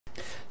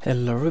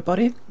Hello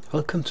everybody,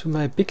 welcome to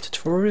my big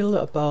tutorial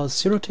about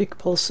zero-tick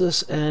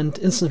pulses and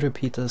instant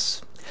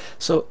repeaters.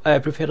 So I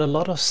prepared a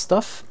lot of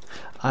stuff.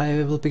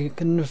 I will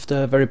begin with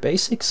the very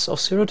basics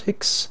of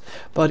zero-ticks,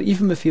 but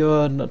even if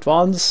you're an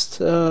advanced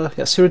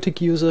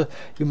zero-tick user,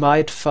 you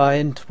might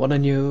find one or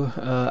new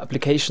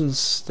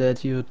applications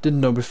that you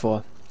didn't know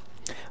before.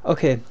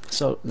 Okay,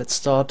 so let's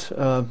start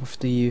with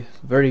the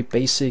very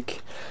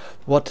basic.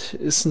 What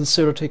is a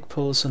zero-tick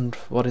pulse and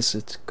what is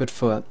it good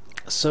for?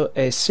 So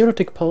a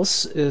zero-tick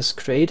pulse is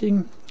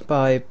creating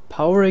by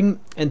powering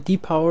and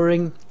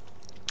depowering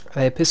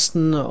a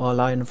piston or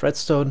line of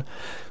redstone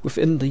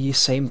within the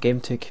same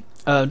game tick.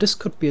 This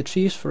could be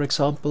achieved, for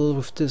example,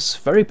 with this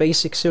very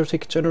basic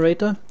zero-tick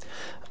generator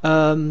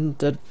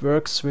that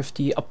works with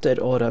the update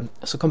order.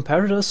 So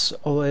comparators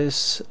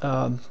always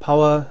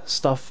power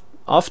stuff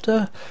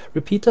after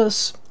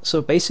repeaters.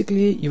 So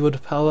basically you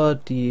would power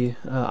the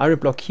iron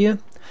block here,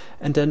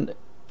 and then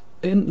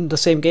in the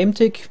same game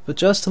tick, but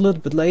just a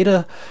little bit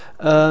later,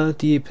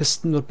 the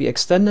piston would be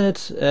extended,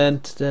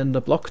 and then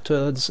the block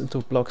turns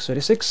into block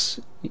 36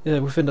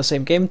 within the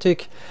same game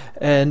tick,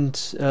 and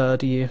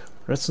the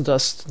redstone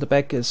dust in the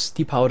back is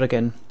depowered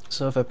again.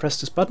 So if I press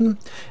this button,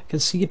 you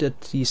can see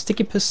that the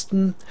sticky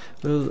piston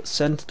will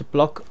send the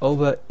block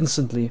over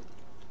instantly,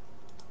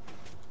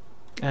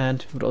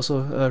 and would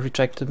also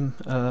retract them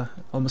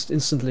almost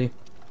instantly.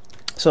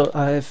 So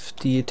I have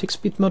the tick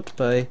speed mod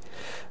by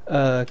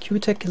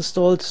QTech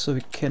installed, so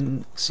we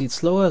can see it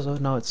slower. So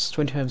now it's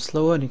 20 times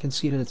slower, and you can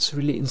see that it's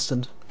really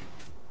instant.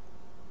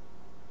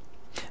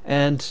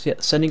 And yeah,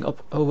 sending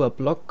up over a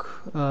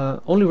block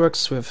only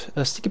works with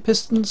sticky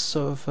pistons.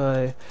 So if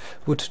I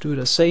would do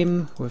the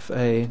same with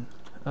a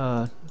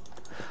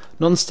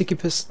non-sticky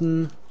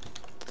piston,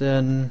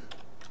 then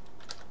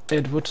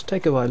it would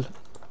take a while.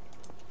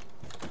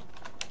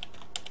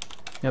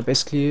 Yeah,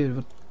 basically it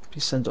would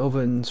be sent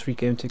over in 3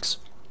 game ticks.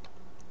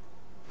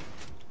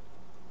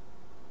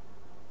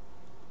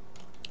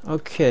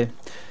 Okay,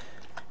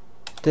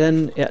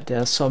 then yeah,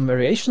 there are some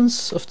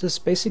variations of this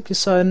basic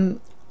design.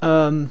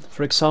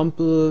 For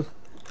example,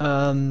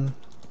 in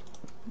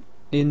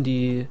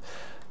the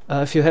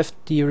if you have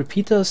the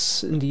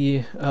repeaters in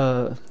the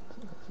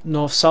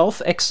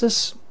north-south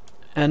axis,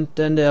 and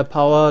then they are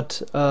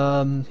powered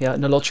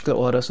in a logical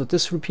order. So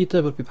this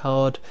repeater would be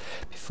powered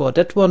before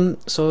that one.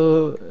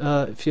 So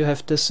if you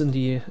have this in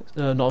the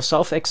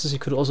north-south axis, you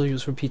could also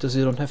use repeaters.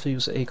 You don't have to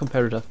use a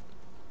comparator.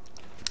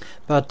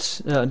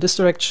 But in this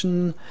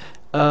direction,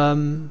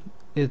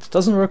 it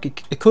doesn't work.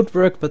 It could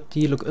work, but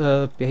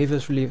the behavior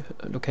is really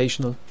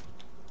locational.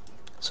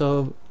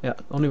 So yeah,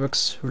 it only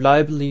works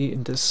reliably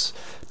in this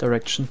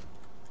direction.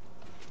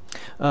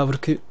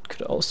 What it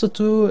could also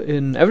do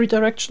in every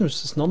direction,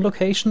 which is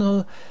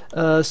non-locational,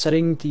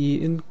 setting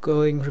the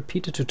ingoing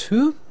repeater to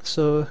 2.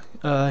 So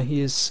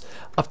he is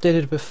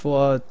updated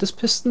before this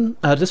piston,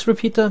 this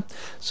repeater.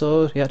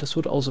 So yeah, this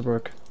would also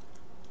work.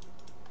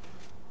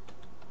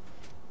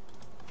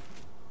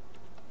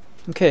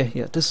 Okay,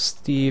 yeah, this is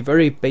the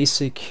very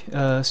basic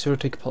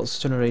zero-tick pulse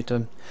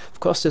generator. Of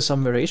course, there's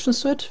some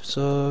variations to it.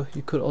 So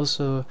you could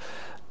also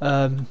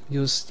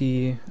use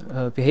the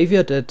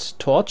behavior that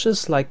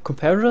torches, like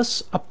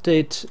comparators,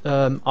 update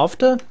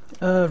after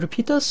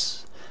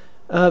repeaters,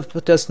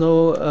 but there's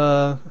no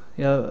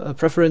a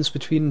preference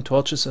between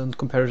torches and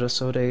comparators,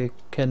 so they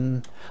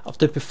can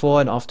update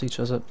before and after each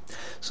other.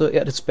 So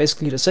yeah, it's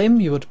basically the same.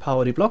 You would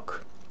power the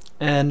block,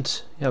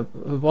 and yeah,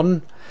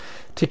 one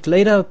tick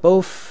later,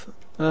 both.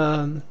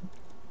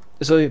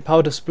 So you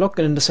power this block,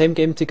 and in the same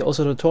game tick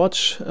also the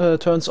torch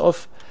turns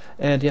off,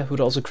 and yeah, would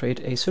also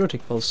create a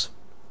zero-tick pulse.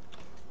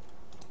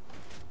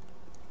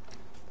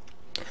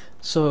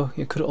 So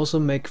you could also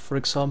make, for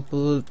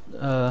example,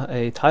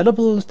 a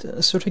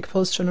tileable zero-tick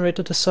pulse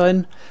generator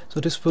design. So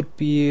this would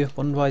be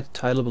one wide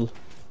tileable.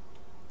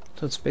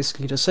 So it's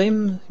basically the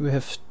same. We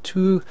have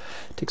 2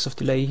 ticks of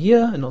delay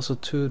here, and also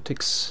 2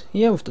 ticks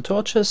here with the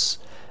torches,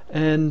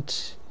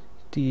 and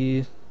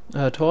the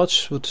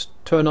torch would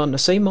turn on the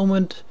same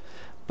moment,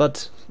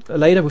 but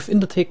later within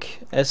the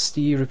tick as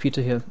the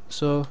repeater here.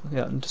 So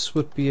yeah, and this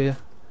would be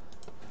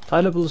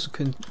tileable, so you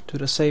can do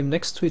the same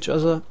next to each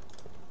other,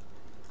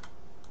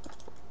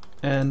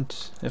 and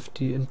have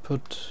the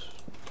input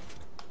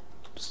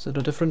just at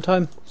a different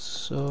time.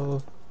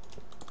 So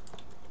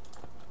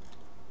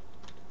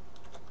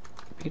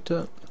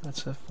repeater,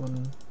 let's have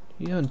one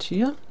here and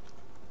here.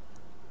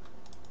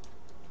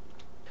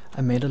 I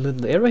made a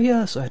little error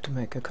here, so I had to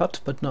make a cut,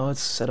 but now it's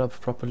set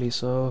up properly.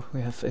 So we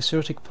have a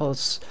zero-tick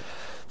pulse,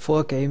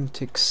 4 game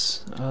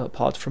ticks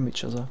apart from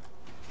each other.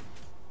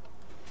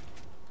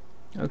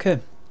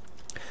 Okay,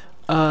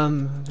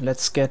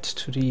 let's get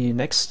to the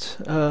next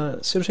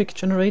zero-tick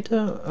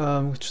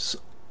generator, which is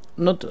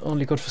not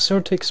only good for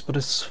zero-ticks, but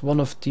it's one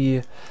of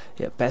the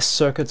best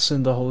circuits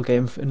in the whole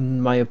game, in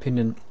my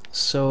opinion.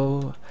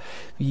 So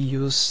we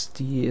use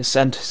the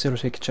sand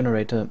zero-tick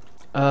generator.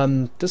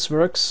 This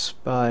works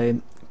by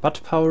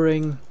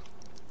powering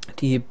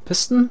the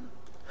piston,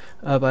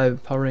 by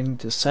powering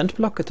the sand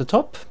block at the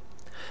top,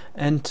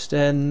 and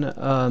then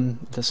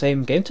the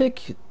same game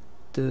tick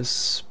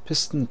this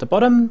piston at the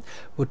bottom,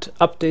 would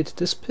update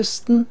this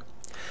piston,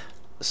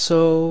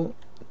 so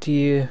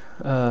the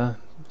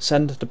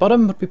sand at the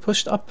bottom would be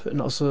pushed up,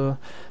 and also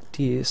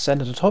the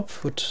sand at the top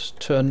would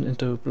turn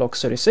into block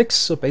 36.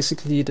 So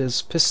basically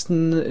this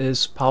piston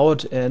is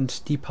powered and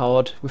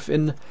depowered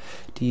within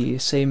the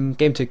same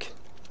game tick.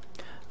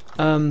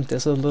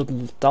 There's a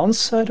little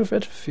downside of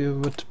it. If you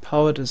would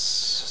power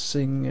this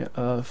thing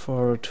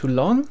for too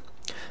long,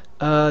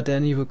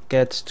 then you would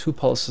get 2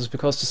 pulses,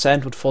 because the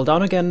sand would fall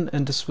down again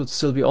and this would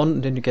still be on,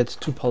 and then you get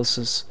 2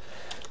 pulses.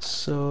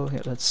 So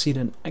yeah, let's see it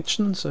in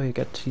action. So you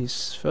get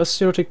his first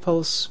zero tick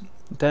pulse,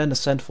 then the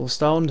sand falls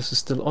down, this is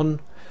still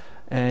on,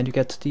 and you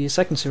get the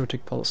second zero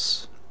tick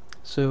pulse.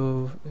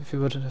 So if you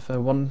would have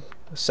a 1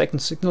 second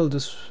signal,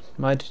 this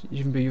might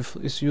even be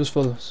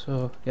useful.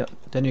 So yeah,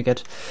 then you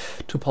get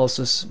 2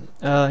 pulses.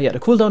 Yeah, the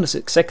cooldown is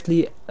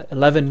exactly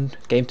 11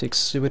 game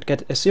ticks. You would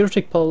get a zero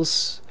tick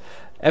pulse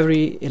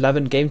every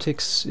 11 game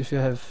ticks if you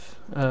have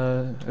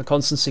a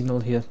constant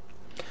signal here.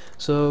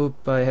 So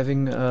by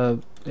having a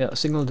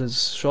signal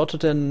that's shorter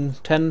than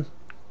 10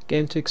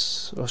 game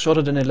ticks or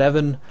shorter than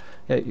 11,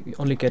 yeah, you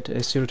only get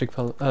a zero tick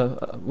pulse,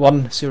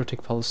 1 zero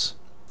tick pulse.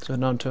 So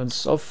now it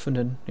turns off, and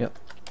then yeah,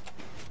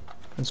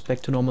 turns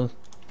back to normal.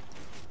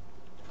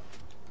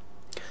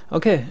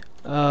 Okay,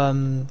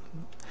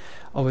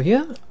 over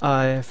here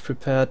I've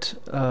prepared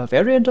a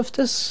variant of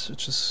this,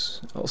 which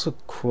is also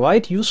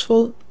quite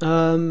useful.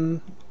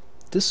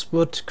 This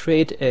would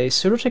create a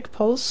zero tick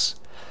pulse,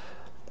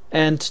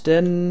 and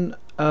then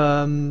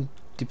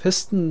the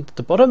piston at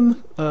the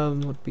bottom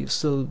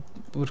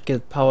would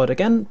get powered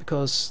again,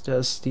 because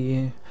there's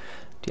the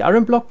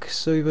iron block.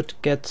 So you would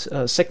get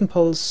a second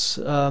pulse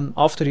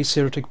after the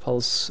zero tick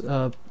pulse.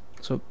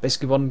 So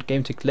basically 1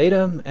 game tick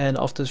later, and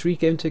after 3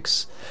 game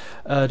ticks,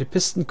 the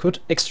piston could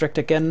extract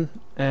again.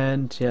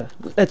 And yeah,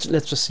 let's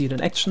just see it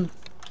in action.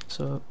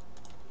 So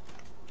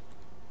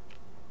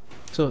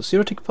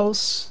zero tick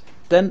pulse,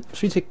 then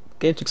 3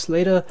 game ticks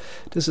later,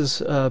 this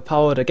is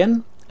powered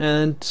again,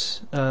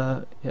 and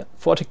yeah,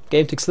 4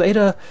 game ticks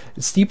later,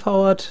 it's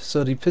depowered.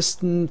 So the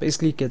piston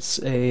basically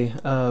gets a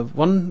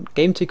 1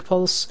 game tick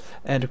pulse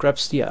and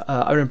grabs the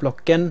iron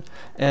block again,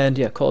 and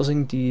yeah,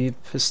 causing the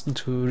piston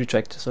to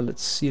retract. So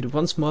let's see it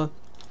once more.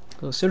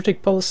 So 0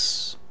 tick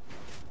pulse,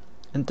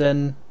 and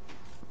then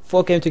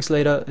 4 game ticks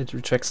later, it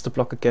retracts the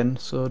block again.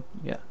 So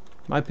yeah,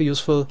 might be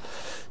useful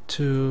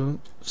to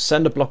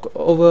send a block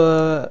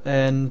over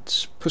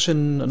and push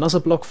in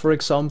another block, for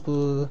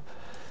example.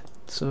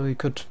 So you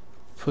could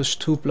push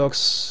 2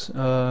 blocks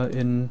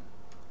in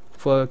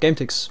for game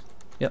ticks.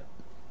 Yeah.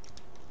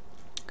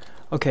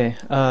 Okay,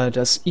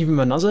 there's even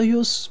another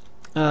use,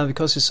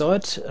 because you saw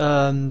it.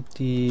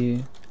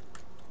 The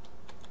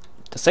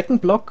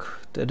second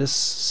block that is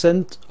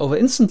sent over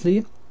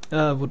instantly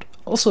would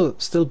also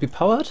still be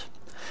powered,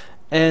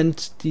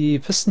 and the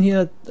piston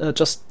here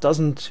just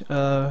doesn't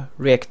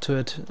react to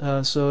it.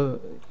 So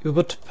you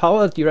would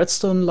power the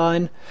redstone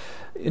line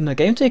in a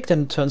game tick,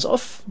 then it turns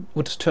off,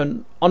 would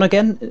turn on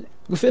again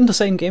within the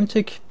same game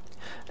tick,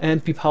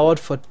 and be powered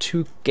for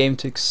 2 game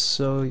ticks.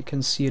 So you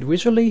can see it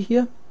visually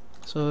here.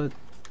 So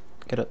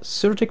get a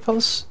 0 tick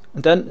pulse,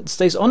 and then it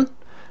stays on,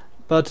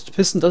 but the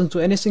piston doesn't do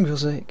anything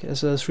because it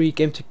has a 3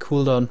 game tick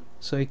cooldown.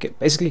 So you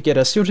basically get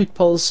a 0 tick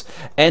pulse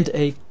and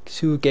a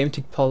 2 game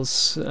tick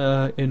pulse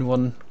in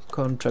one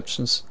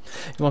contraption.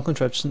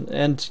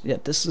 And yeah,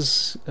 this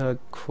is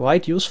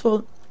quite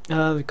useful,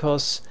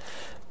 because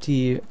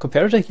the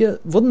comparator here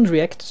wouldn't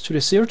react to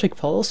the 0 tick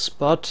pulse,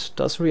 but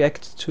does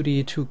react to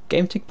the 2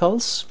 game tick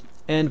pulse,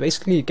 and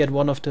basically you get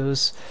one of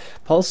those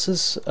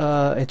pulses,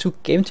 a 2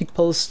 game tick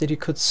pulse that you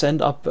could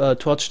send up a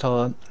torch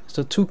tower.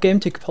 So 2 game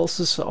tick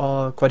pulses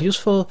are quite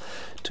useful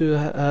to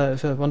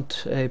if I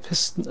want a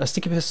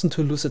sticky piston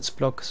to lose its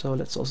block. So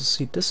let's also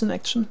see this in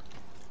action.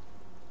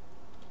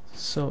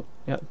 So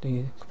yeah,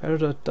 the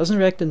comparator doesn't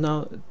react, and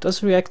now it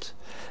does react,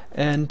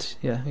 and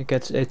yeah, you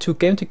get a 2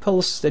 game tick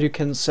pulse that you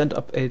can send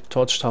up a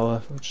torch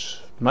tower, which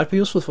might be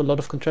useful for a lot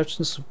of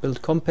contraptions to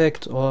build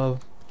compact, or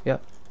yeah,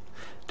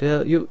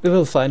 there you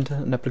will find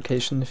an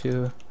application if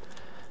you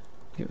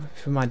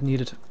might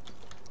need it.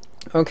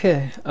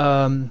 Okay,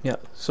 yeah,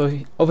 so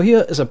over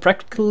here is a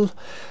practical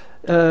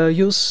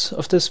use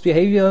of this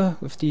behavior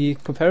with the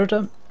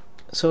comparator.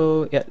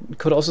 So yeah, you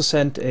could also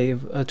send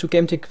a 2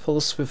 game tick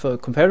pulse with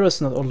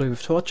comparators, not only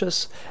with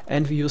torches,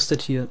 and we used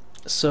it here.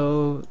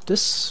 So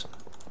this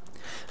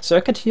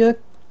circuit here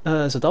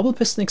is a double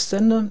piston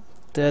extender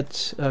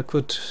that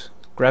could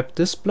grab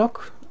this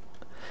block,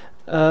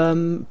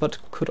 but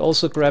could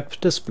also grab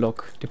this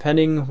block,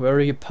 depending where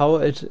you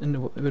power it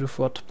and with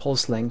what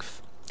pulse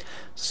length.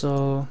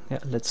 So yeah,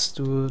 let's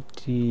do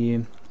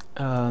the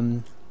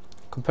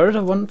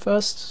comparator one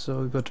first.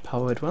 So we would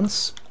power it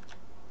once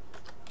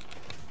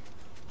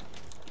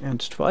and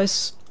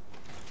twice,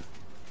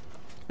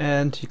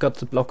 and you got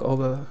the block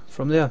over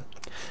from there.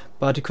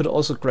 But you could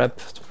also grab,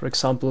 for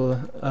example,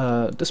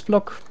 this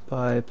block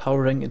by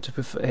powering it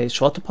with a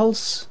shorter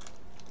pulse,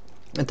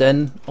 and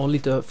then only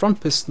the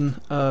front piston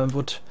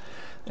would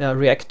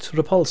react to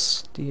the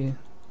pulse. The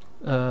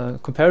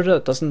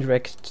comparator doesn't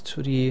react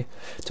to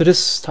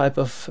this type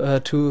of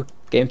 2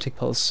 game tick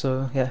pulse.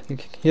 So yeah,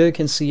 here you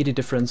can see the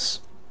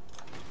difference.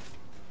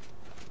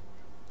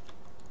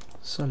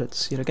 So let's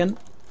see it again.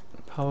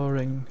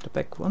 Powering the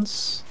back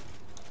once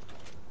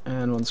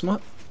and once more.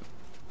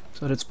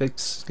 So that's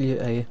basically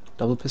a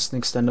double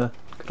piston extender.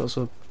 You could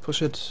also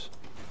push it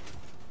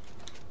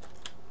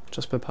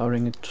just by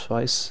powering it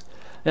twice.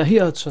 Yeah,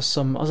 here are just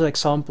some other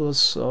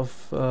examples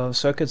of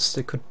circuits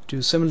that could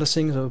do similar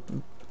things. So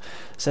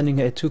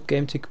sending a 2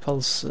 game tick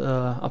pulse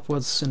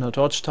upwards in a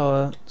torch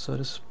tower. So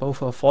this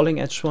both are falling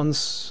edge ones.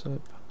 So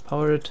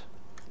power it.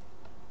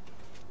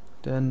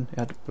 Then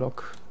yeah, the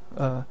block.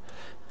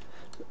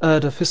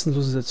 The piston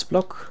loses its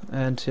block,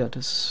 and yeah,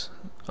 this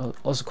is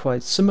also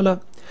quite similar.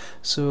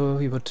 So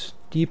we would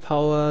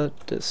depower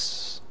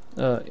this.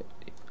 Yeah,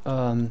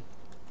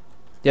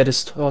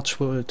 this torch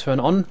will turn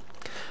on,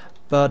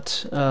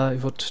 but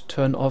it would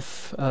turn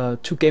off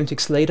 2 game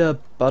ticks later,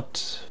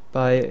 but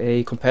by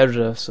a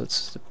comparator. So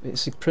it's the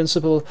basic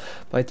principle.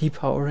 By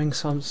depowering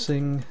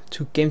something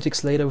 2 game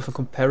ticks later with a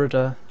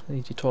comparator,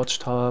 the torch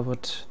tower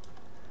would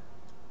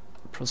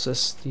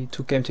process the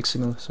 2 game tick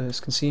signal. So as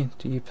you can see,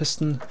 the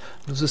piston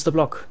loses the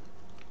block.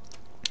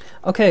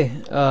 Okay,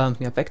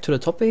 yeah, back to the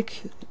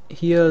topic.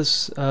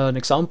 Here's an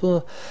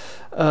example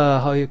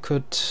how you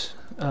could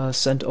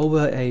send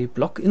over a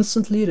block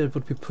instantly that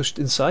would be pushed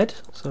inside.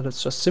 So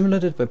let's just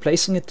simulate it by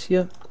placing it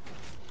here,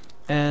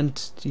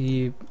 and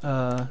the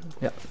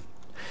yeah,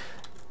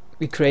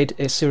 we create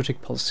a zero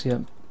tick pulse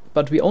here.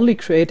 But we only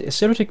create a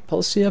zero tick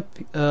pulse here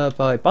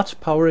by butt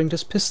powering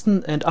this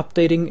piston and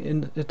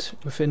updating it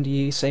within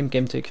the same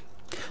game tick.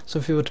 So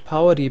if you would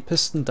power the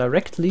piston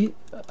directly,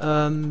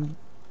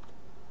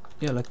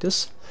 yeah, like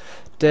this,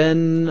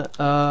 then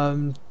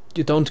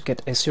you don't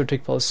get a zero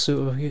tick pulse,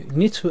 so you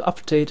need to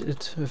update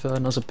it with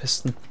another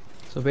piston.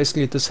 So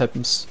basically this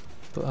happens.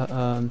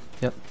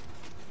 Yeah.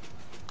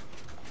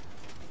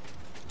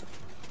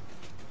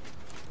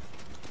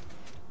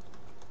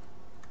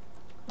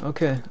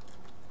 Okay,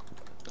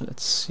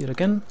 let's see it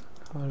again.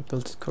 I'll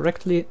build it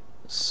correctly.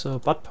 So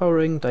butt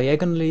powering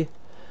diagonally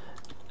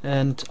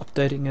and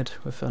updating it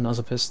with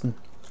another piston.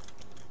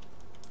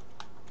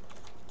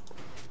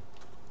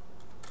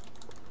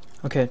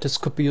 Okay, this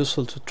could be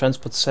useful to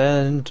transport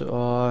sand,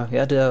 or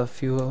yeah, there are a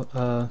few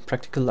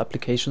practical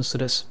applications to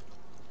this.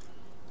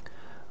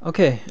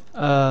 Okay,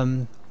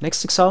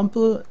 next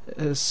example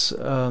is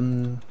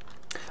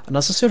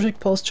another zero tick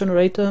pulse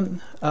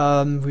generator.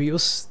 We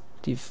use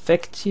the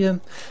effect here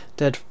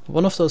that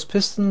one of those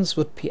pistons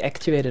would be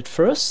activated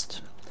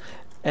first,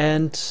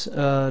 and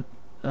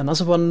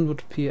another one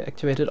would be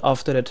activated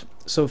after that.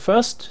 So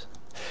first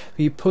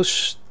we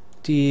push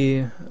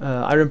the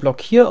iron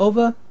block here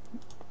over,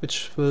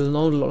 which will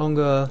no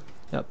longer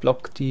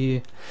block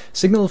the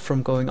signal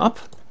from going up.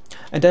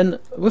 And then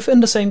within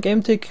the same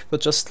game tick,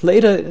 but just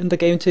later in the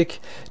game tick,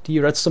 the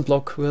redstone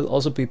block will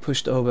also be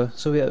pushed over.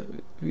 So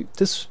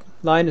this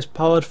line is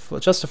powered for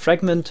just a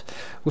fragment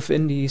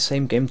within the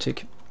same game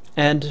tick.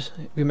 And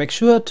we make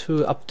sure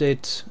to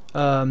update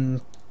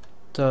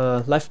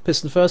the left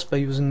piston first by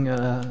using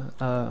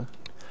a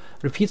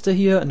repeater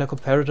here and a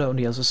comparator on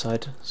the other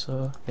side.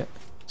 So yeah,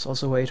 it's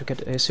also a way to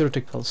get a zero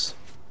tick pulse.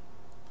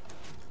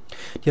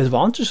 The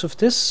advantage of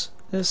this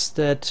is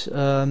that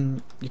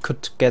you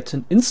could get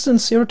an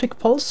instant zero tick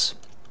pulse,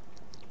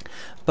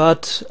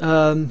 but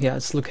yeah,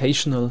 it's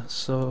locational.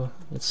 So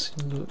let's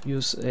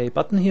use a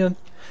button here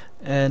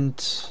and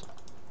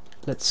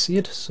let's see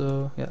it.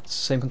 So yeah, it's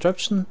the same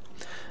contraption,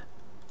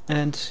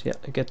 and yeah,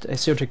 I get a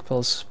zero tick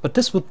pulse. But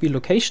this would be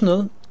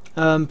locational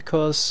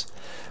because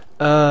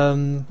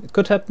it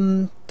could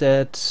happen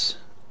that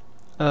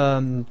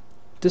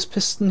this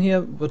piston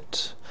here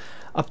would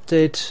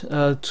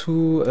update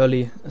too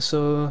early.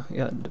 So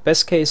yeah, the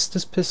best case,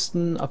 this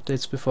piston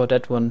updates before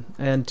that one,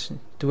 and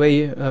the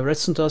way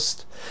redstone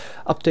dust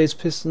updates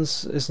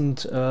pistons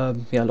isn't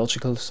yeah,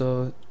 logical.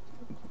 So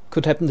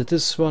could happen that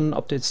this one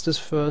updates this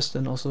first,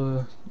 and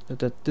also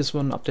that this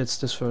one updates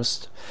this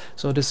first.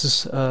 So this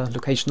is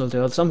locational.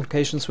 There are some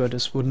locations where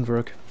this wouldn't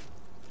work.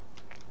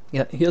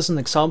 Yeah, here's an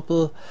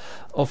example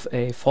of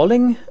a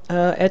falling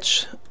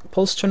edge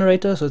pulse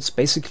generator. So it's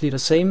basically the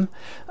same.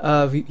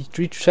 We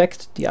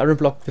retract the iron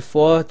block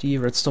before the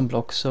redstone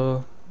block.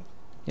 So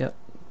yeah,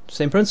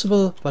 same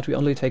principle, but we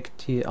only take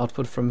the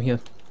output from here.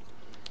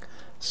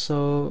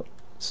 So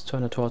let's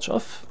turn the torch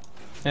off,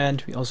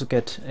 and we also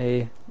get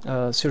a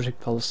zero tick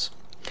pulse.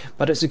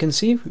 But as you can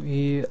see,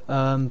 we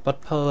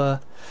butt power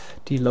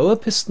the lower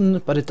piston,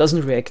 but it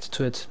doesn't react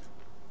to it.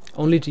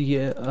 Only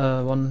the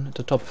one at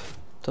the top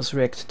does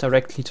react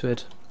directly to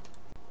it.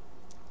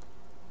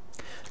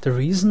 The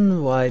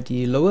reason why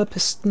the lower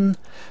piston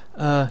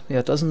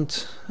yeah,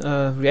 doesn't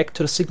react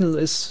to the signal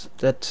is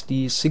that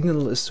the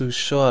signal is too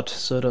short.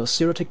 So the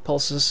zero tick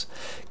pulses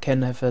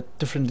can have a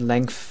different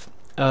length.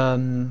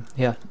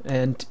 Yeah,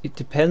 and it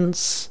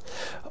depends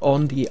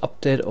on the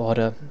update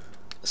order.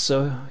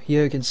 So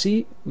here you can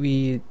see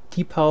we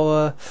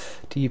depower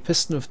the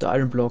piston of the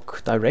iron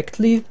block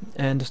directly,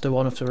 and the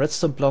one of the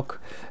redstone block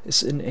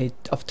is in a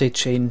update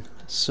chain.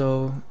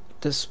 So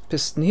this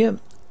piston here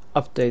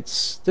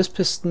updates this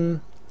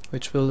piston,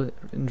 which will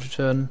in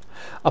return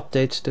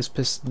update this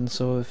piston.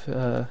 So if,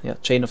 yeah,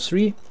 chain of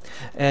 3.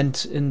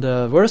 And in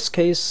the worst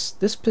case,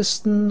 this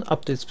piston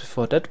updates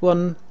before that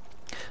one.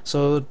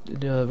 So in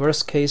the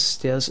worst case,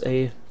 there's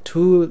a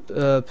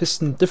 2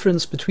 piston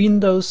difference between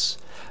those,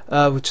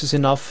 which is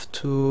enough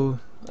to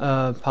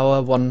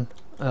power one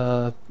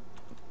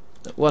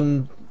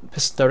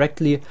piston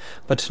directly,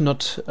 but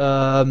not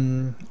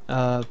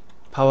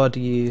power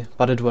the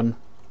budded one.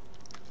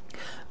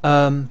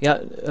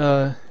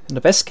 Yeah, in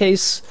the best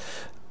case,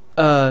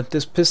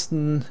 this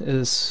piston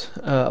is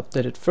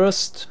updated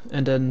first,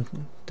 and then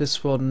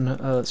this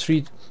one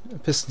 3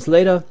 pistons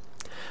later,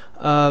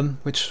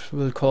 which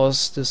will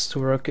cause this to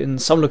work in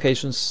some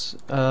locations,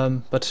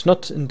 but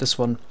not in this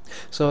one.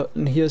 So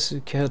here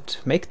you can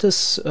make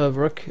this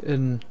work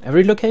in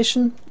every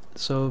location.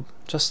 So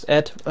just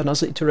add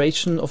another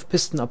iteration of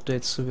piston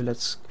updates. So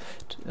let's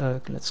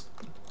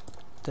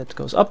that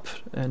goes up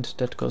and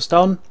that goes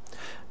down,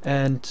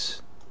 and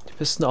the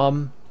piston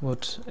arm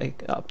would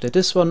update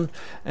this one,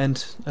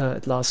 and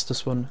at last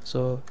this one.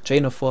 So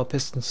chain of 4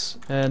 pistons,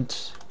 and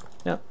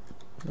yeah,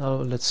 now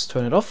let's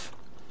turn it off.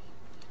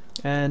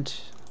 And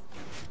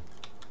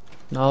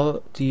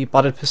now the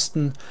budded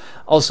piston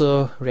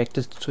also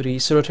reacted to the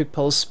zerotic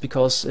pulse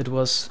because it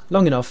was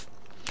long enough.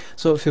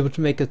 So if you would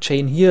make a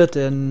chain here,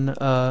 then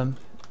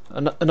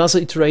another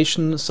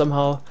iteration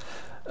somehow,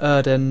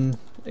 then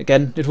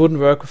again it wouldn't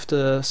work with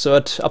the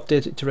 3rd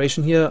update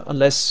iteration here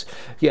unless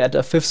you add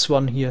a 5th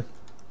one here.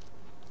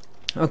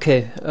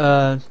 Okay,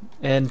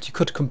 and you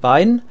could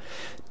combine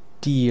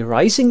the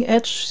rising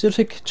edge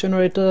zerotic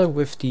generator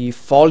with the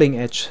falling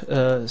edge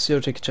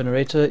zerotic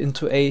generator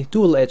into a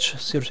dual edge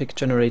zerotic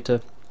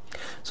generator.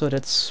 So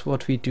that's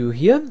what we do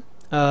here.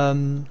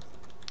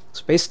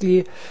 So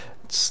basically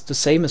it's the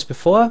same as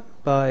before.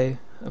 By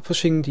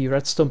pushing the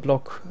redstone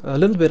block a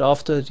little bit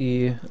after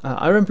the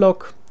iron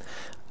block,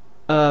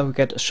 we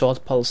get a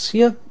short pulse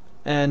here,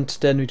 and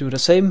then we do the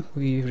same.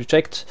 We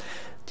reject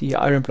the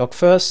iron block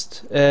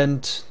first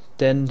and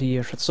then the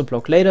redstone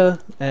block later,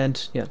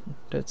 and yeah,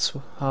 that's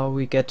how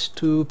we get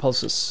 2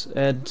 pulses.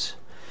 And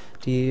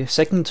the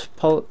second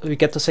we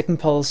get the second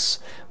pulse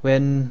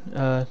when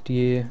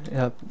the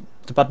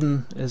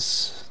button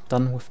is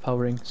done with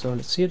powering. So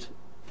let's see it,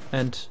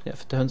 and yeah,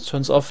 if it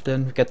turns off,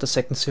 then we get the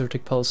second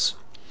zerotic pulse.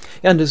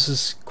 Yeah, and this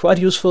is quite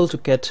useful to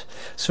get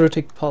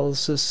zerotic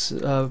pulses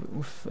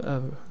with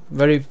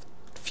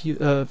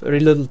very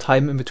little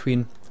time in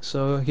between.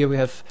 So here we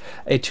have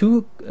a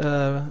 2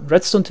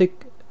 redstone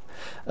tick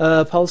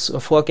pulse or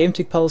 4 game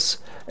tick pulse,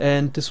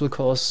 and this will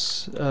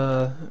cause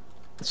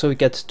so we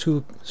get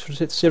 2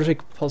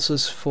 zerotic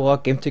pulses 4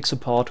 game ticks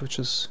apart, which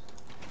is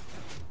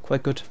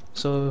quite good.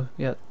 So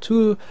yeah,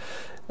 2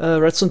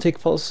 redstone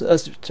tick pulse.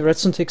 The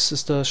redstone ticks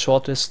is the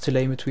shortest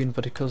delay in between,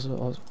 but it could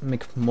also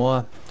make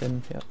more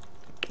than, yeah.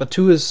 But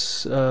 2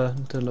 is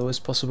the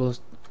lowest possible.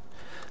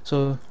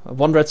 So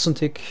 1 redstone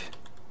tick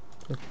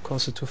will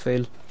cause it to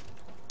fail.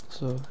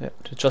 So yeah,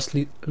 to just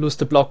lose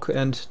the block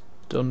and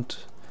don't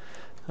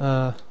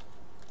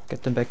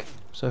get them back.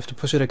 So I have to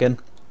push it again.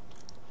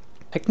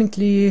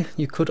 Technically,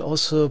 you could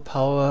also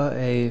power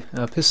a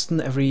piston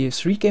every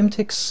 3 game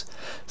ticks,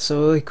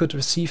 so you could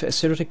receive a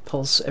zerotic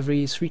pulse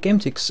every 3 game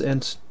ticks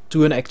and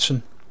do an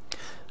action.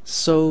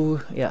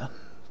 So yeah,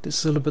 this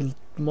is a little bit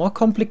more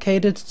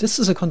complicated. This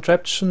is a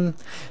contraption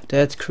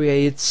that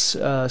creates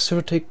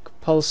zerotic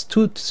pulse,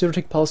 2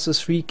 zerotic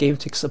pulses 3 game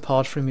ticks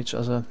apart from each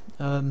other.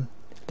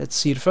 Let's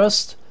see it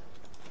first.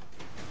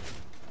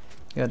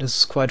 Yeah, this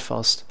is quite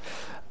fast.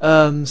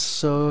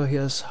 So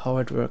here's how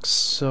it works.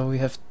 So we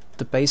have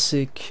the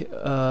basic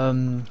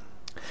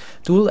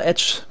dual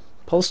edge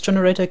pulse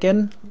generator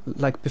again,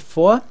 like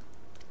before,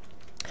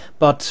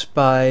 but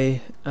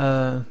by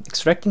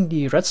extracting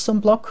the redstone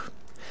block,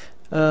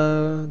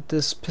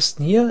 this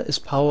piston here is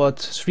powered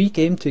 3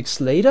 game ticks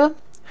later,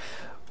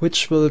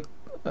 which will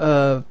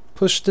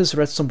push this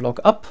redstone block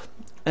up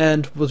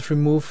and would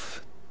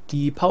remove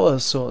the power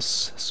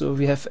source. So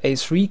we have a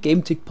 3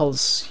 game tick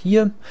pulse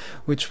here,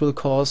 which will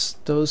cause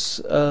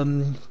those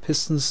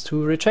pistons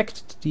to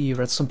reject the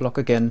redstone block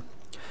again.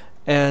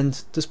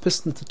 And this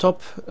piston at the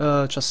top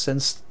just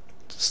sends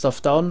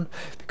stuff down,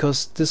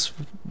 because this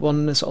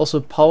one is also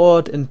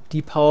powered and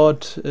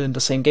depowered in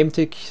the same game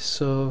tick,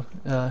 so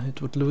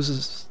it would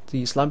lose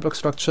the slime block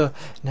structure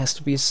and has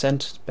to be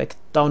sent back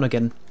down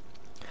again.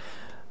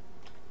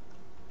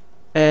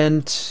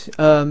 And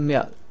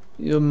yeah,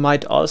 you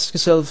might ask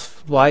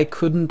yourself, why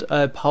couldn't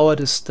I power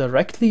this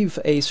directly with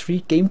a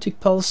 3 game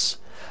tick pulse?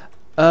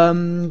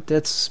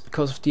 That's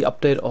because of the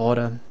update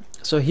order.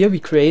 So here we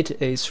create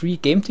a 3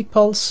 game tick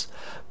pulse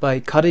by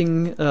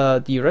cutting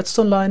the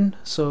redstone line.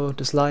 So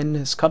this line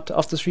is cut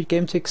after 3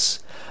 game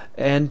ticks,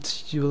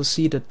 and you will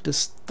see that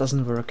this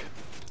doesn't work.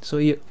 So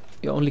here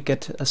you only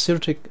get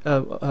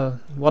a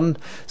one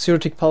zero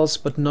tick pulse,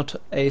 but not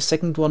a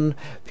second one,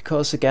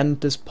 because again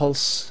this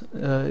pulse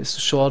is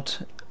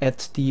short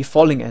at the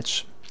falling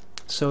edge.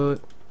 So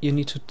you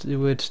need to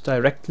do it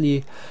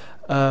directly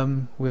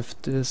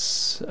with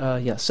this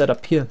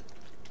setup here.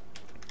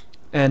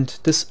 And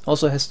this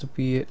also has to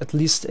be at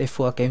least a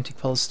 4 game tick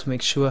pulse to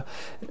make sure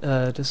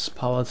this is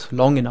powered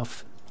long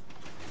enough.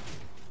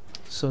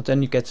 So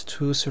then you get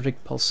 2 zero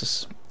tick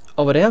pulses.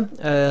 Over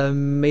there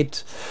made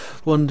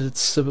one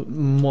that's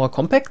more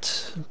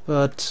compact,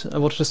 but I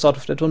wanted to start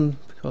with that one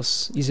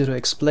because easier to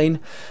explain.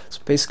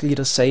 So basically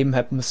the same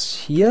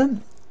happens here.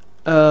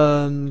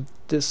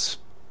 This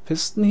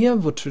piston here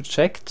would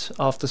reject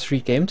after 3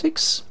 game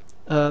ticks.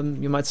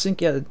 You might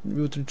think, yeah, it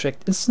would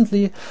reject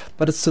instantly,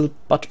 but it's still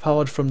butt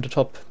powered from the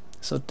top.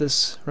 So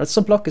this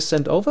redstone block is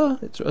sent over,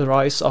 it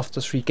arrives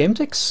after 3 game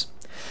ticks.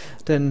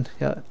 Then,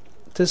 yeah,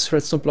 this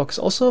redstone block is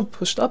also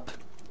pushed up,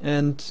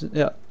 and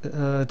yeah,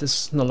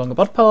 this is no longer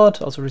butt powered,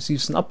 also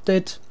receives an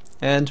update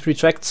and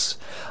retracts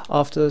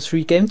after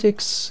 3 game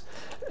ticks.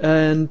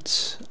 And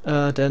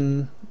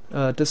then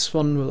this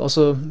one will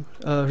also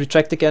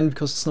retract again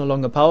because it's no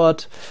longer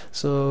powered.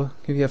 So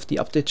here we have the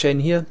update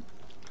chain here.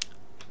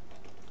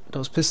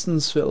 Those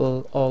pistons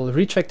will all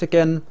retract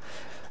again,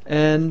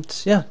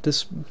 and yeah,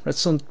 this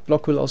redstone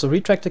block will also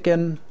retract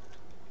again.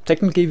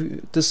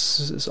 Technically this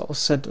is all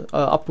set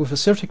up with a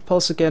zero tick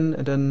pulse again,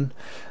 and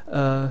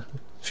then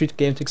 3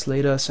 game ticks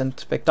later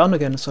sent back down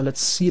again. So let's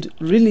see it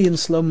really in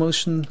slow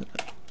motion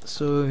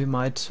so we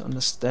might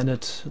understand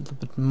it a little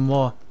bit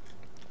more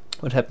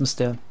what happens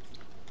there.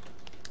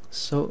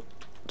 So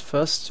the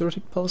first zero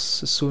tick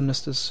pulse as soon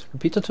as this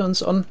repeater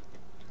turns on.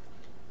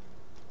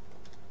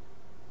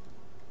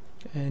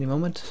 Any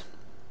moment.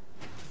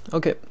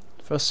 Okay,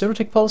 first zero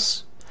tick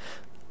pulse.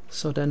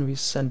 So then we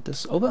send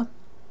this over.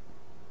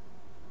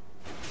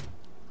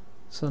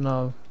 So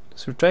now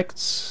this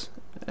retracts,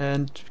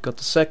 and we got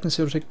the second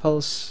zero tick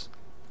pulse,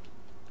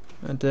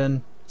 and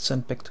then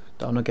sent back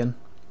down again.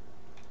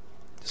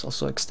 This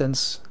also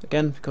extends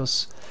again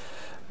because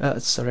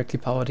it's directly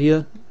powered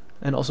here,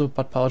 and also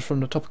but powered from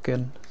the top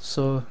again.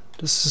 So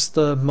this is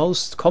the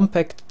most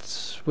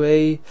compact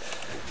way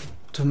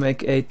to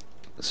make a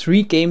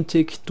 3 game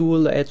tick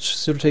dual edge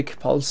zero tick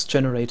pulse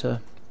generator.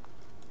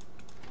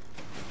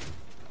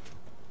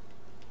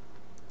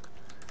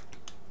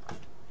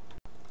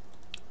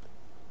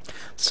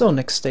 So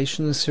next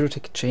station is zero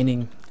tick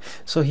chaining.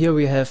 So here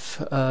we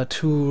have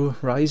 2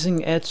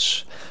 rising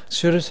edge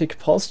zero tick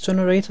pulse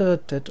generator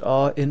that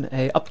are in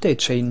a update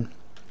chain.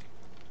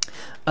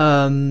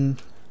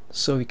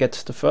 So we get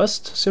the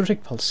first zero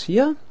tick pulse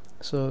here.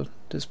 So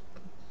this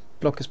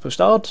block is pushed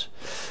out,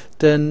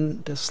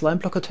 then there's a slime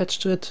block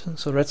attached to it,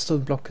 so redstone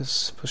block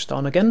is pushed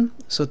down again.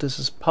 So this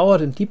is powered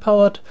and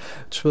depowered,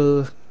 which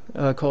will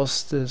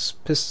cause this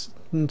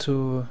piston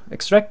to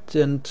extract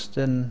and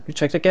then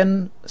retract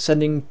again,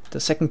 sending the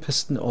second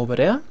piston over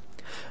there.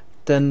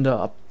 Then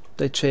the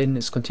update chain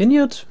is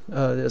continued.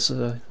 There's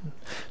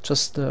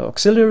just the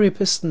auxiliary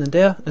piston in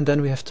there, and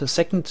then we have the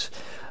second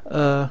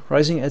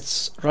rising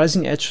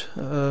edge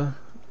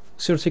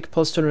zero tick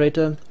pulse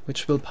generator,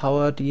 which will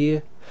power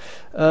the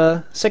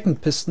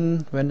second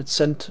piston when it's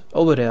sent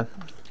over there.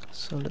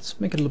 So let's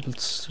make it a little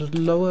bit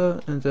slower,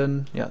 and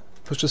then yeah,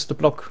 pushes the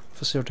block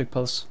for zero tick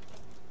pulse.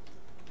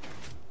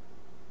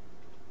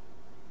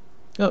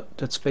 Oh,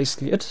 that's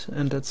basically it,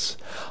 and that's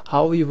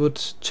how you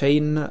would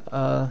chain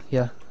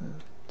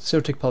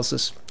zero tick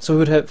pulses. So we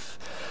would have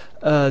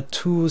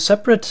 2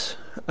 separate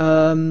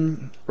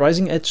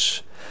rising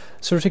edge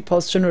zero tick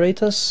pulse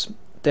generators,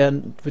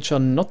 then which are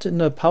not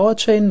in a power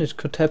chain. It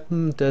could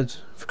happen that,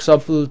 for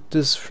example,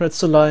 this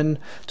redstone line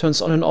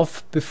turns on and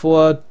off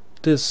before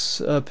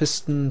this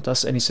piston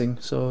does anything.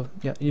 So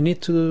yeah, you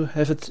need to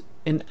have it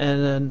in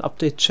an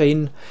update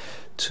chain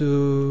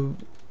to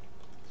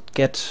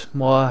get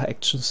more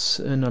actions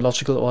in a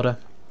logical order.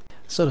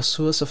 So the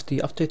source of the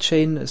update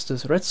chain is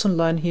this redstone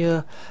line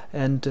here,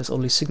 and there's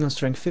only signal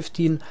strength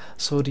 15,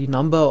 so the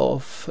number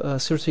of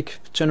zero tick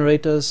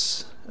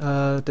generators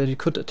that you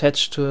could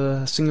attach to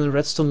a single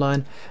redstone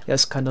line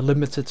is kind of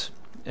limited,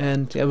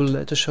 and I will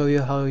later show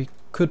you how you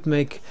could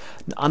make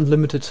an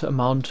unlimited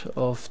amount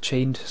of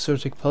chained zero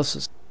tick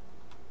pulses.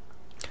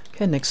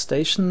 Okay, next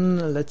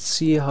station, let's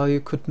see how you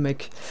could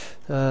make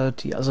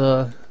the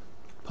other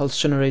pulse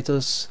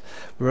generators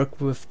work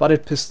with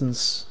butted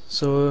pistons.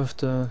 So with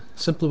the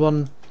simple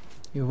one,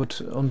 you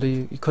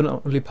could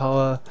only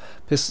power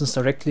pistons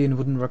directly and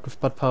wouldn't work with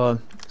butt power.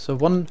 So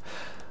one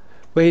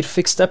way to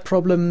fix that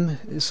problem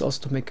is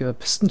also to make a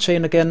piston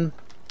chain again.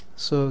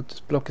 So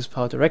this block is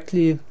powered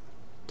directly,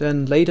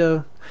 then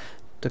later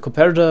the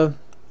comparator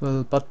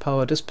will butt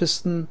power this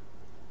piston,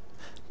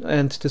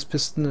 and this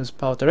piston is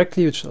powered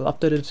directly, which will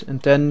update it,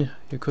 and then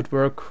you could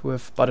work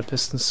with butted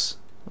pistons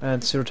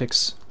and zero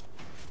ticks.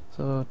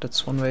 So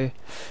that's one way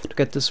to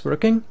get this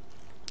working.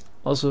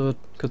 Also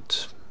could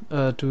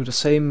do the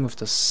same with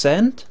the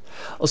sand.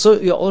 Also,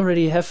 you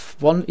already have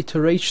one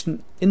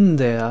iteration in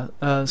there,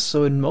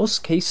 so in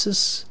most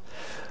cases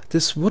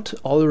this would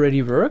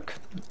already work,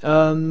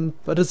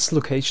 but it's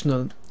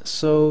locational,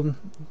 so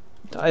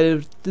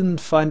I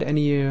didn't find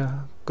any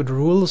good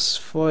rules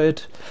for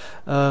it,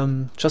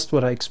 just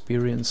what I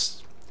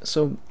experienced.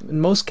 So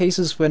in most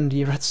cases when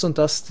the redstone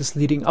dust is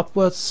leading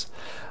upwards,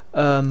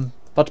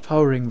 bud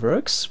powering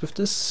works with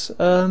this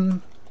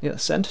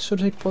sand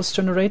shooting pulse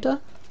generator,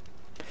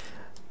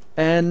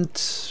 and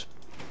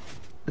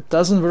it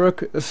doesn't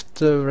work if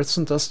the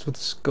redstone dust would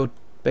go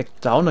back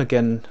down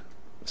again,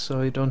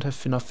 so you don't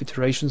have enough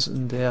iterations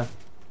in there.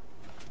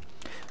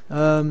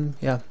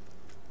 Yeah,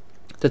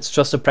 that's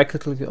just a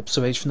practical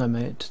observation I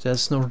made.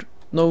 There's no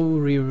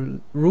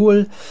real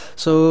rule,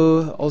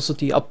 so also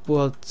the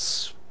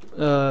upwards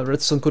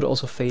redstone could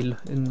also fail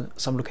in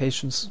some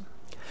locations.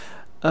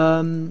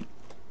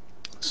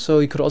 So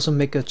you could also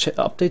make a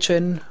update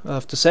chain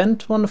of the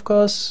sand one, of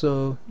course.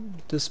 So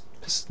this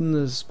piston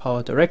is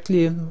powered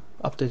directly,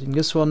 updating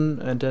this one,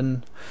 and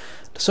then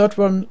the third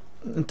one,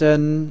 and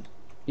then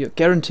you're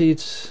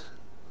guaranteed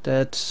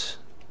that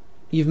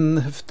even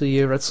if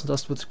the redstone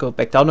dust would go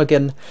back down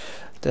again,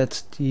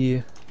 that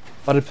the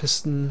button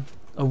piston,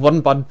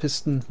 one button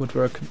piston would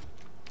work.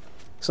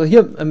 So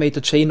here I made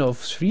a chain of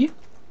 3.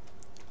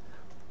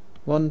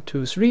 1,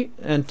 2, 3,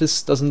 and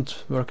this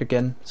doesn't work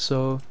again.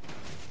 So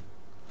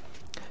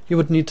you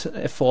would need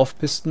a 4th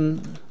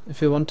piston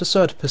if you want the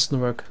 3rd piston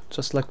to work,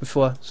 just like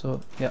before.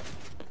 So yeah,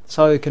 that's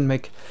how you can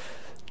make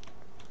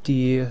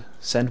the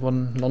sand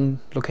one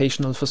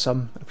non-locational for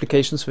some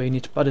applications where you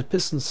need butted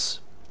pistons.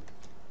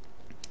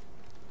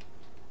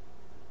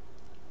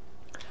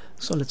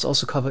 So let's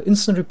also cover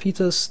instant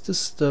repeaters.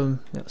 This is the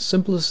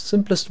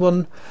simplest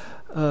one,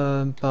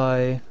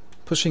 by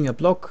pushing a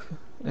block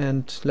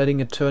and letting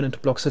it turn into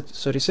block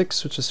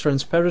 36, which is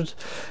transparent.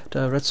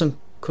 The redstone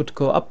could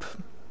go up,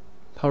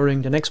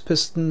 powering the next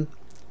piston,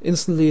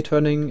 instantly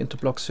turning into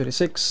block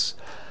 36,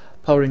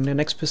 powering the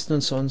next piston,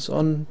 and so on and so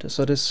on.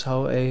 So this is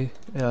how a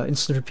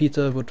instant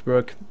repeater would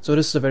work. So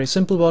this is a very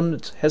simple one.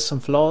 It has some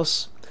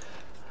flaws,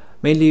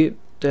 mainly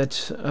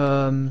that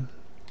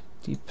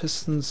the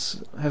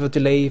pistons have a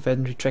delay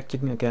when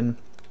retracting again.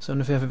 So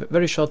if you have a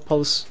very short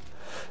pulse,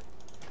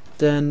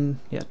 then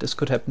yeah, this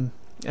could happen.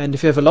 And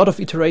if you have a lot of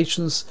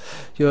iterations,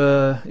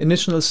 your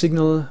initial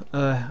signal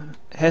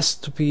has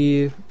to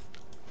be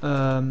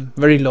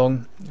very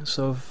long.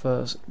 So if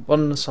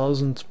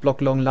 1000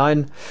 block long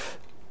line,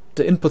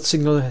 the input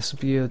signal has to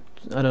be, I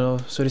don't know,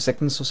 30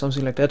 seconds or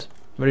something like that,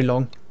 very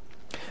long.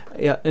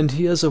 Yeah, and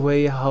here's a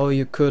way how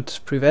you could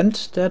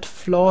prevent that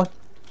flaw.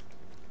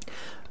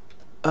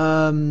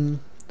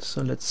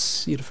 So let's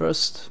see it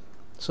first.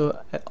 So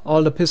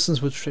all the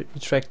pistons would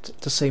retract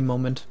at the same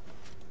moment.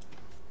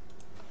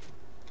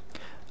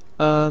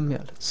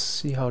 Yeah, let's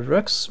see how it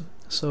works.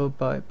 So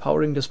by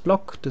powering this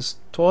block, this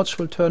torch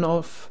will turn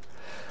off,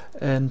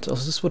 and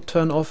also this would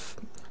turn off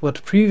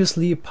what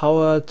previously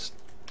powered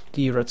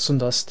the redstone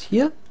dust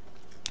here.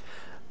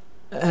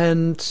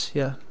 And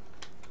yeah,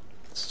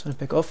 let's turn it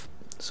back off.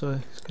 So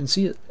you can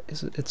see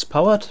it's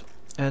powered,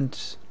 and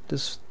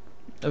this,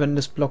 when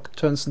this block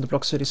turns into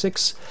block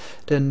 36,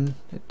 then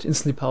it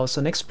instantly powers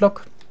the next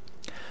block.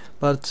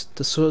 But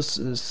the source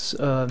is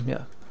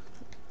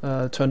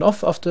turned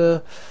off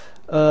after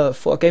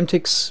 4 game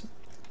ticks,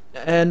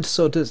 and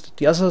so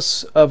the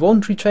others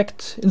won't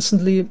retract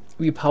instantly.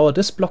 We power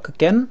this block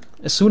again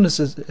as soon as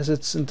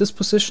it's in this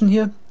position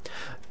here,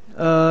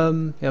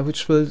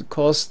 which will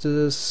cause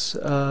this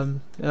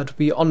to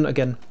be on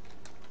again.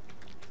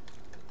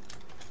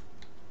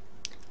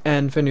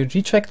 And when you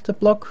retract the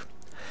block,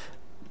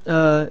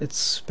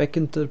 it's back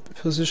in the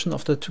position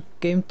of the 2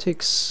 game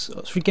ticks,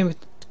 or 3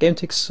 game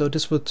ticks. So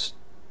this would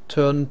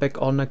turn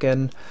back on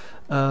again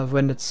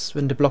when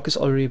the block is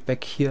already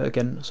back here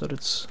again. So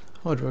that's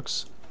how it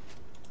works.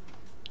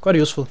 Quite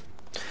useful.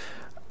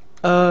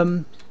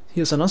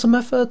 Here's another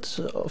method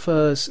of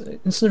an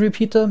instant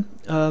repeater.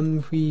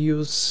 We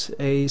use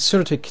a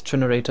theoretic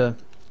generator.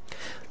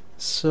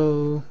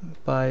 So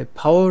by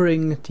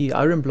powering the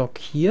iron block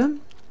here,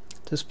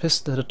 this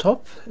piston at the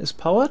top is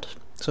powered.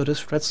 So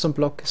this redstone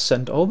block is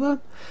sent over.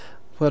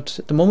 But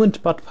the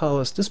moment bud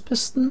powers this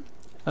piston,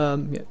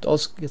 it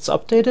also gets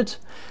updated,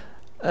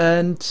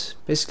 and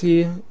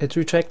basically it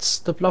retracts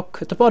the block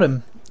at the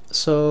bottom.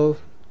 So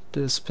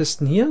this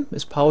piston here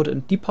is powered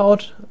and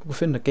depowered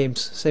within the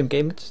same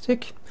game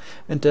tick,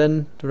 and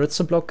then the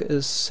redstone block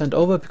is sent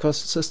over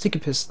because it's a sticky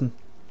piston.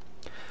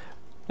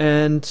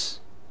 And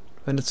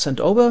when it's sent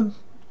over,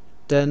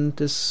 then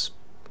this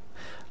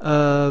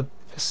the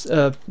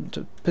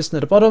piston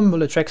at the bottom will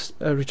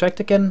retract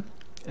again,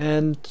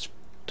 and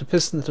the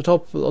piston at the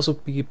top will also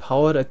be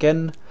powered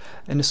again,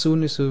 and as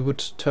soon as you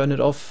would turn it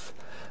off,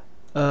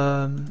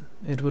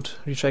 it would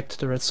retract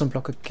the redstone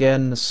block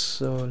again.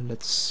 So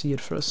let's see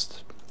it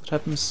first. What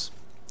happens?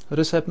 So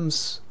this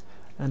happens,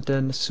 and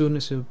then as soon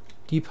as you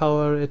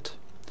depower it,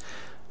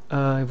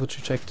 it would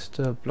retract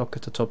the block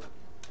at the top.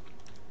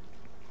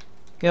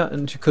 Yeah,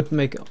 and you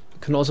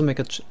can also make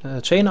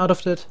a chain out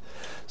of that.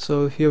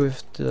 So here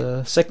with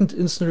the second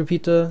instant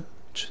repeater,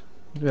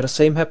 where the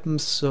same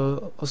happens.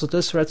 So also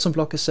this redstone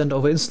block is sent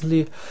over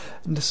instantly,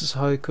 and this is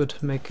how you could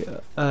make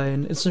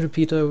an instant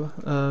repeater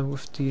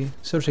with the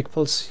zero-tick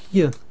pulse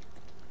here.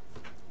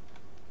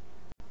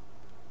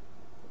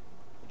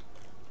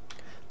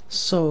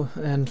 So,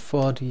 and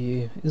for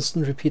the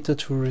instant repeater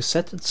to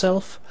reset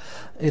itself,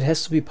 it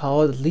has to be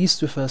powered at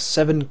least with a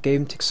 7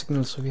 game tick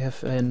signal. So we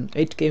have an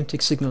 8 game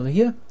tick signal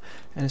here,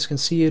 and as you can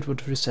see, it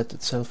would reset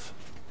itself.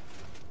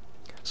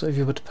 So if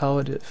you would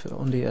power it with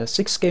only a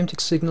 6 game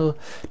tick signal,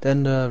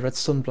 then the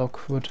redstone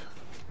block would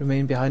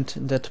remain behind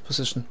in that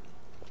position,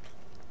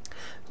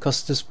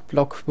 because this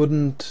block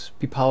wouldn't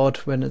be powered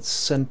when it's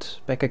sent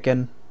back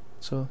again.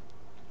 So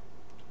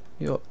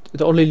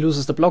it only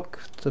loses the block,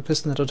 the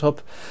piston at the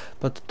top,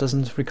 but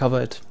doesn't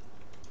recover it.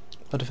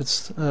 But if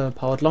it's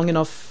powered long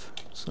enough,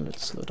 so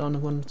let's slow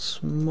down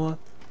once more,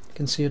 you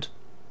can see it.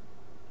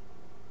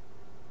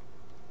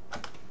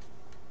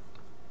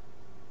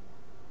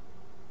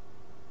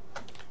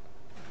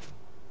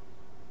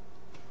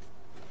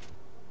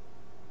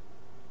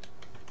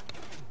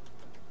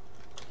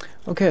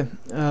 Okay,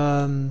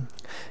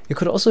 you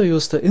could also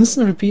use the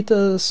instant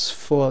repeaters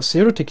for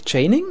zero-tick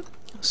chaining.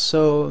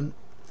 So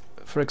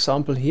for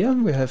example, here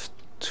we have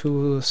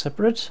 2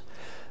 separate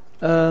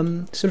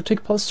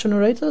zero-tick pulse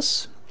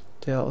generators.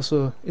 They are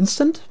also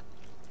instant,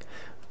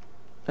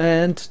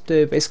 and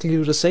they basically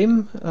do the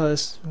same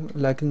as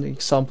like in the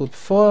example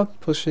before,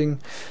 pushing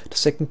the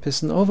second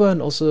piston over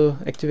and also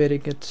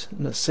activating it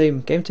in the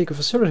same game tick of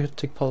a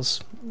zero-tick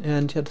pulse.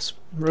 And yeah, this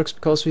works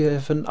because we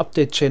have an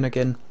update chain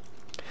again.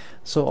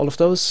 So all of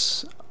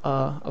those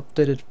are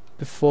updated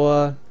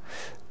before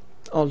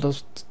all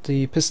of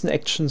the piston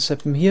actions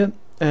happen here,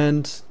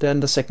 and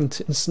then the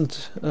second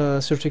instant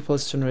zero-tick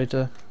pulse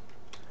generator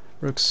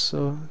works.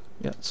 So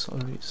yeah, it's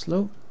already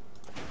slow.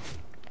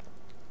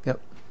 Yep,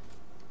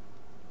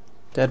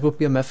 that would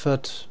be a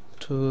method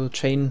to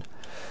chain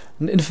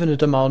an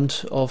infinite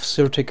amount of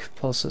zero-tick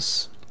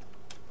pulses.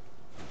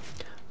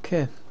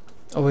 Okay,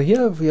 over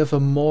here we have a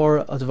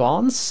more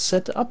advanced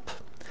setup.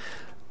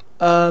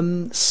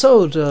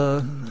 So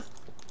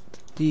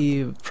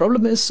the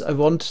problem is I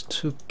want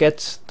to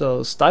get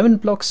those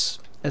diamond blocks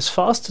as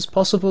fast as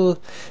possible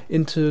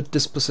into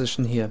this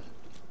position here.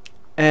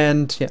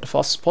 And yeah, the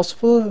fastest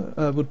possible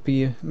would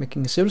be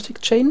making a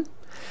zero-tick chain,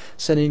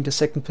 sending the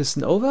second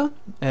piston over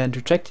and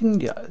retracting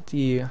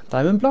the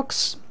diamond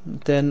blocks.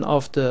 Then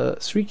after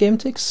 3 game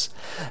ticks,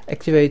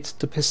 activate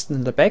the piston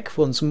in the back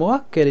once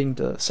more, getting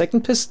the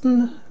second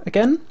piston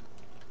again.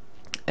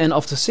 And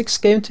after 6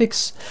 game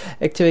ticks,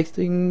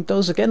 activating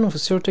those again with a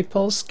zero-tick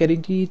pulse,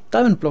 getting the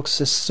diamond blocks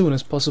as soon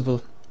as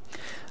possible.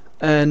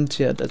 And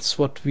yeah, that's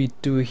what we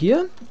do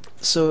here.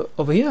 So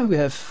over here we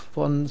have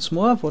once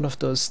more one of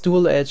those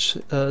dual edge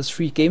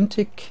 3 game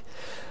tick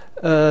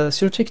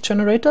zero-tick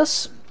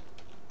generators,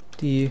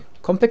 the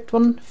compact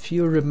one, if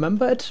you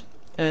remember it.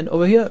 And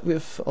over here we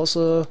have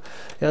also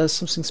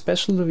something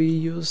special. We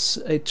use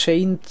a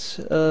chained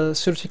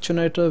zero-tick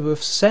generator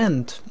with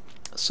sand.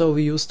 So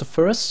we use the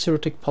first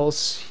zero-tick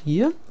pulse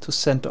here to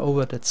send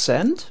over that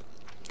sand,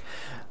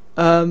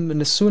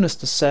 and as soon as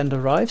the sand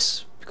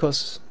arrives,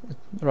 because it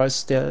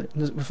arrives there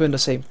within the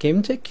same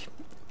game tick,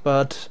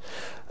 but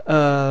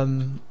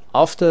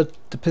after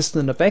the piston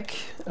in the back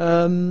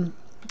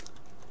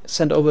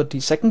send over the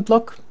second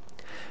block,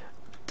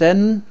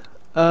 then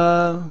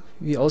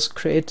we also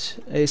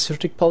create a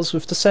zero-tick pulse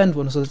with the sand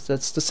one. So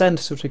that's the sand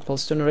zero-tick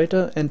pulse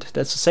generator, and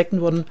that's the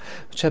second one,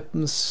 which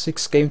happens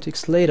 6 game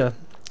ticks later.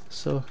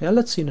 So yeah,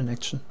 let's see it in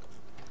action.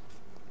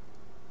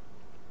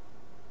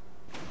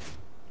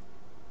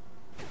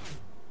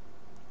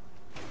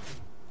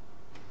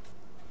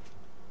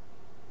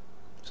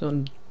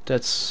 So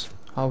that's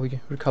how we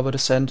recover the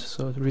sand,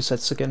 so it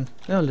resets again.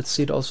 Yeah, let's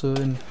see it also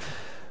in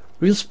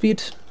real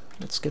speed.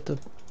 Let's get the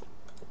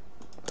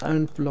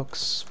diamond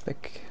blocks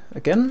back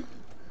again.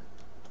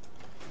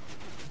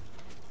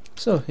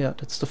 So yeah,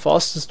 that's the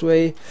fastest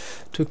way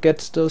to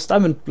get those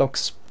diamond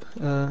blocks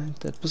in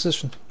that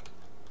position.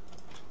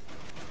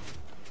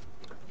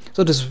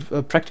 So this is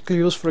a practical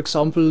use, for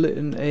example,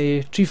 in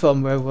a tree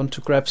farm where I want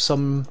to grab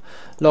some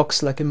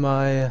logs, like in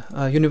my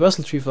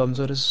universal tree farm.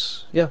 So this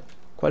is, yeah,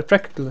 quite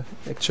practical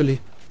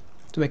actually,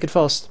 to make it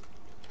fast.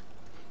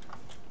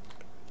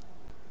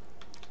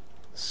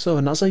 So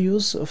another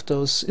use of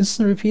those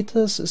instant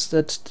repeaters is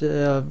that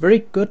they are very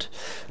good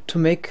to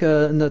make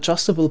an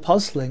adjustable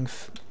pulse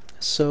length.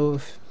 So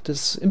if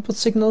this input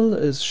signal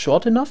is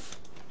short enough,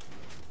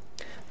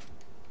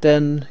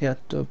 then yeah,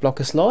 the block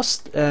is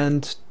lost,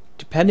 and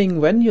depending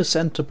when you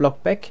send the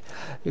block back,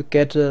 you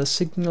get a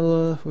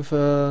signal with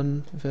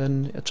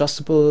an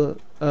adjustable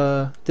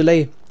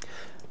delay.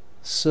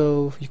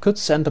 So you could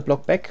send the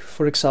block back,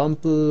 for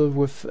example,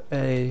 with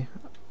a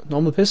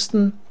normal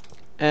piston,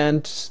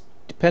 and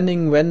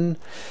depending when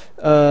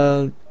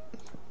the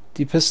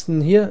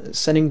piston here is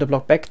sending the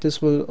block back,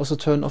 this will also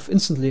turn off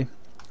instantly.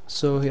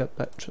 So yeah,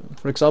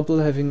 for example,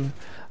 having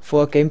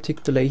 4 game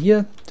tick delay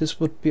here, this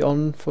would be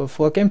on for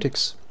 4 game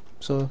ticks.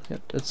 So yeah,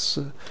 that's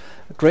a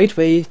great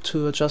way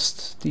to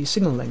adjust the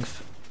signal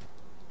length.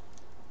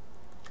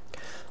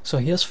 So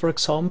here's, for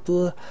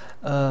example,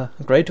 a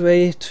great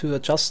way to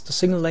adjust the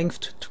signal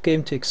length to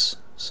game ticks.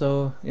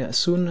 So yeah, as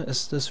soon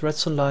as this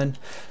redstone line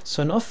is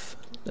turned off,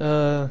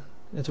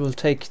 it will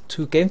take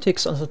 2 game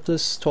ticks until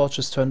this torch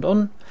is turned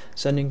on,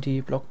 sending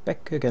the block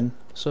back again.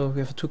 So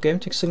we have a 2 game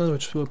tick signal,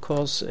 which will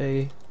cause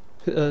a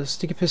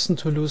sticky piston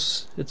to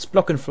lose its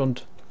block in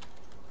front.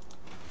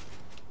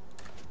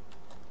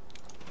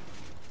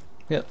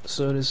 Yeah,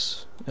 so it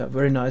is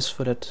very nice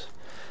for that.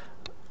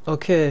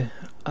 Okay,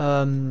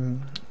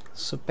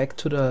 so back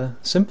to the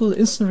simple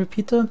instant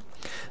repeater.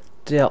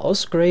 They are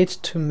also great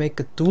to make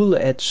a dual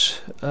edge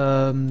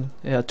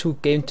 2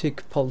 game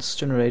tick pulse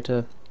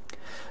generator.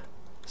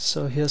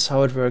 So here's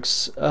how it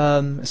works.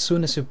 As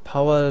soon as you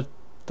power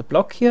the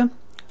block here,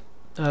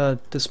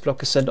 this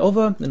block is sent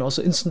over, and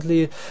also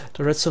instantly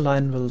the redstone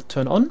line will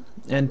turn on,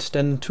 and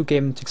then 2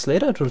 game ticks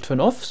later it will turn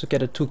off, so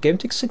get a 2 game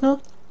tick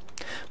signal.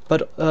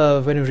 But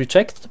when you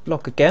reject the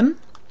block again,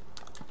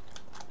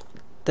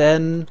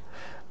 then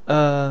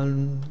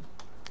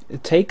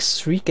it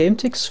takes 3 game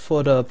ticks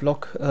for the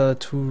block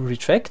to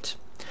retract,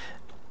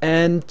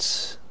 and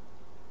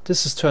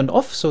this is turned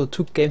off, so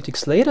 2 game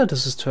ticks later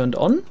this is turned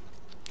on,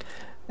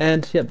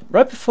 and yeah,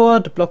 right before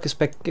the block is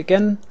back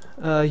again,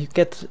 you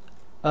get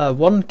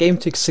 1 game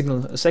tick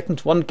signal, a second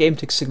 1 game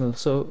tick signal.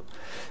 So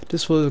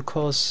this will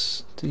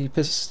cause the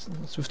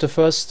piston, with the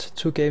first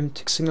 2 game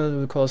tick signal,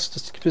 will cause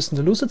the piston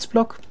to lose its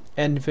block,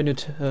 and when you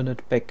turn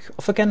it back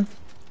off again,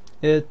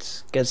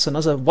 it gets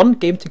another 1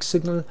 game tick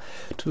signal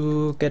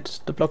to get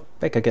the block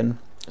back again.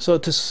 So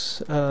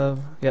this,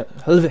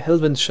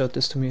 Helvin showed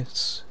this to me.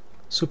 It's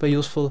super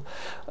useful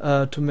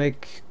to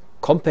make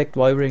compact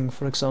wiring.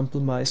 For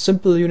example, my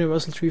simple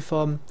universal tree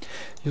farm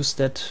used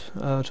that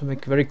to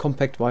make very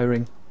compact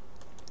wiring.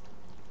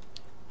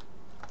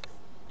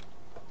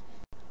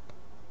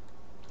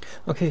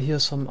 Okay,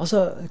 here's some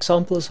other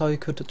examples how you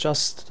could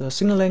adjust the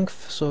signal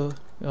length. So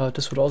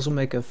this would also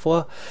make a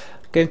 4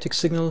 game tick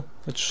signal,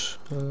 which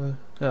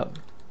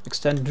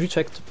extend and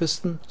retract the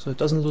piston so it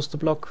doesn't lose the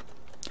block.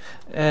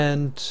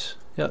 And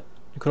yeah,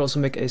 you could also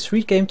make a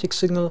 3 game tick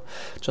signal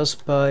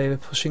just by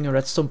pushing a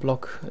redstone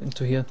block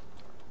into here.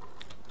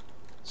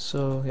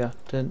 So yeah,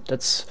 then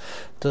that's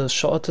the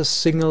shortest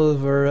signal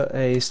where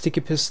a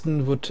sticky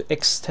piston would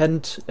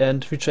extend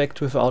and retract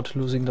without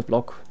losing the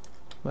block.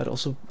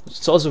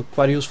 It's also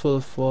quite useful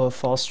for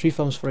fast tree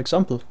farms, for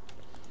example.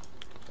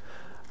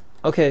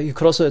 Okay, you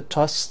could also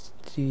adjust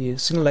the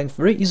signal length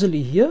very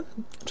easily here,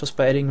 just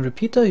by adding a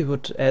repeater. You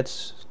would add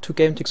 2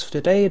 game ticks for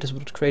the day. This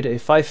would create a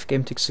 5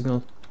 game tick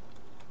signal,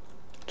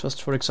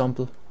 just for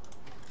example.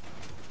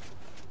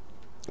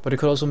 But you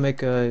could also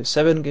make a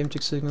 7 game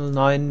tick signal,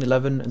 9,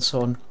 11, and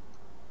so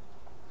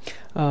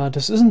on.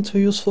 This isn't too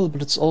useful,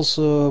 but it's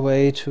also a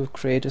way to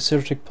create a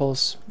zero tick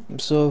pulse.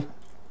 So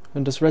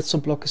when this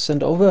redstone block is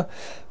sent over,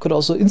 could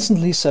also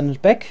instantly send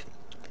it back.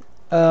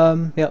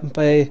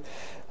 By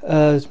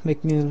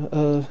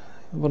making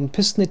 1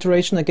 piston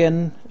iteration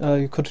again,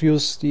 you could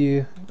use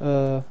the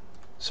zero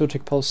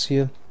tick pulse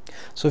here.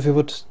 So if you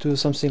would do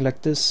something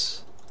like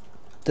this,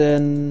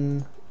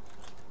 then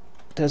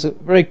there's a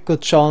very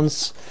good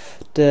chance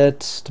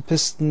that the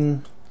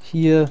piston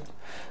here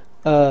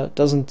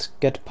doesn't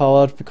get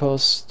powered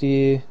because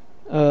the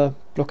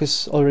block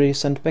is already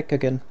sent back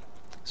again.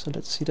 So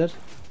let's see that.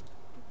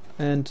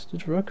 And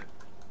did it work?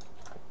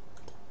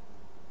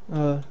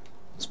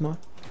 It's more.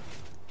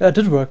 Yeah, it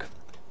did work,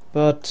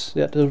 but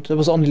yeah, that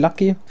was only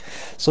lucky.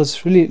 So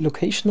it's really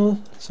locational.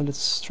 So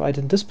let's try it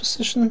in this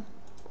position.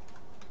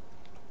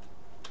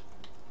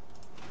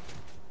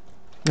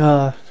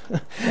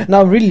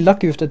 Now I'm really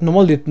lucky with that.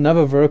 Normally it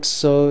never works.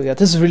 So yeah,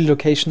 this is really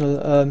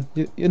locational.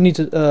 You need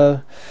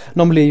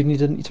normally you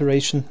need an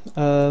iteration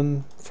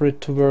for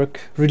it to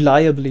work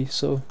reliably.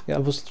 So yeah, I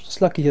was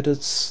just lucky here.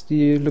 That's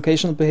the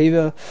locational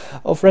behavior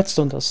of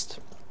redstone dust.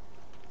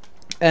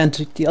 And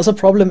the other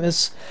problem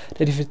is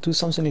that if you do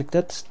something like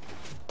that,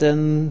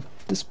 then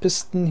this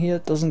piston here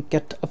doesn't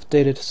get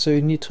updated. So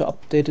you need to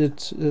update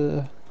it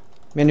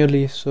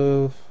manually.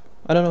 So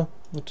I don't know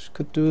what you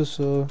could do.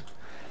 So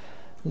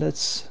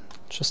let's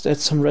just add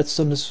some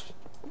redstone. This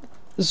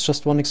is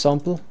just one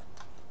example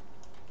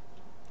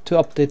to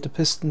update the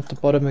piston at the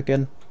bottom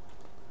again.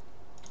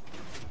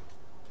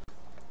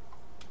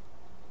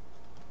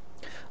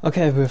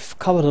 Okay, we've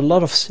covered a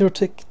lot of zero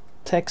tick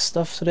tech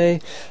stuff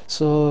today.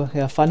 So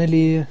yeah,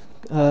 finally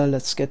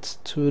let's get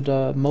to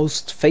the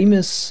most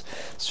famous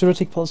zero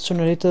tick pulse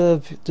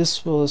generator.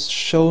 This was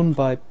shown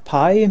by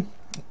Pi,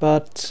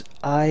 but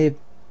I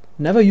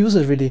never use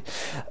it really.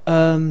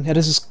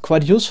 This is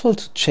quite useful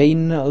to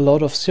chain a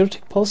lot of zero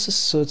tick pulses.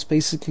 So it's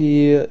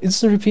basically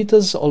instant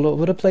repeaters all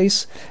over the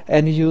place,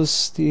 and you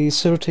use the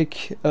zero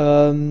tick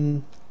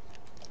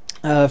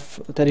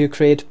that you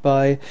create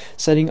by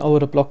setting over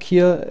the block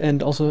here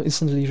and also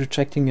instantly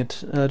retracting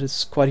it.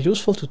 It's quite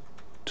useful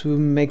to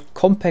make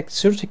compact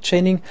zero tick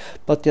chaining,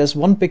 but there's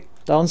one big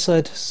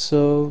downside.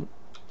 So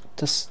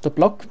the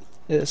block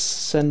is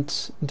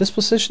sent in this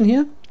position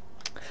here,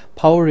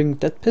 powering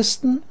that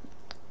piston,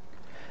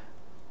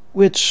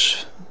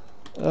 which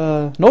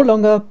no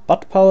longer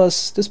butt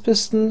powers this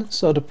piston,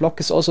 so the block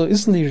is also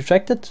instantly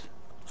retracted.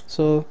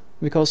 So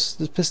because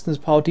this piston is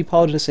powered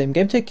depowered in the same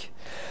game tick,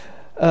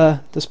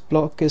 this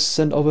block is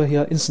sent over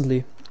here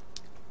instantly.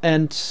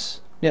 And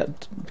yeah,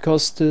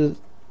 because the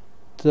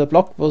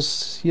block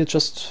was here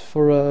just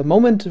for a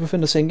moment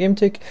within the same game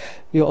tick,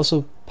 we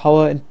also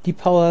power and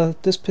depower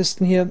this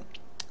piston here,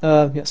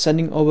 yeah,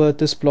 sending over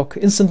this block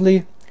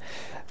instantly,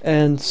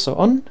 and so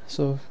on.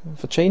 So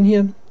for chain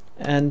here,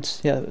 and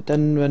yeah,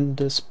 then when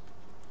this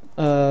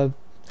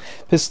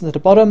piston at the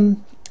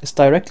bottom is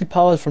directly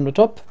powered from the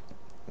top,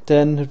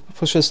 then it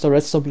pushes the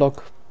redstone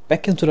block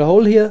back into the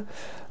hole here,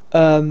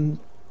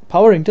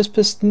 powering this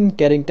piston,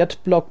 getting that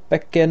block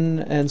back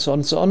again, and so on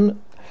and so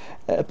on.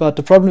 But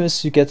the problem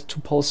is you get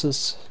 2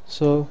 pulses.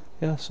 So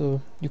yeah,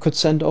 so you could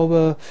send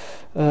over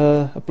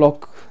a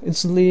block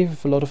instantly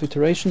with a lot of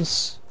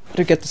iterations, but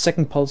you get the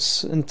second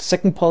pulse, and the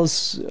second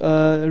pulse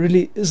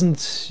really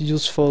isn't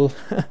useful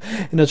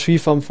in a tree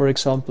farm, for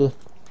example.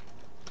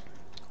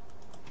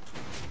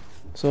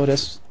 So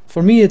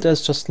for me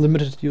there's just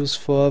limited use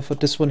for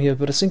this one here,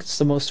 but I think it's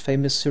the most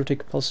famous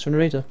zero-tick pulse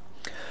generator.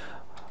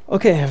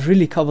 Okay, I've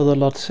really covered a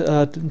lot.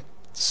 Didn't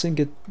think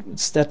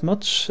it's that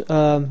much.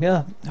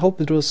 Yeah,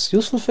 hope it was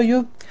useful for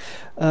you.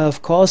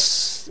 Of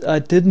course, I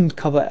didn't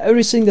cover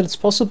everything that is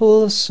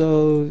possible,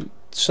 so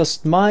it's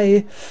just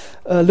my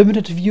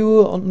limited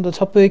view on the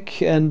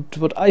topic and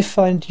what I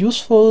find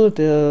useful.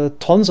 There are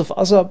tons of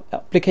other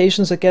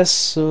applications, I guess.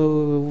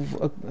 So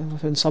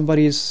when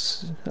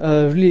somebody's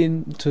really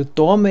into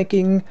door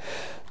making,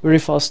 very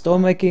fast door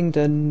making,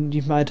 then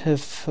you might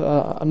have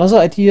another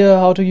idea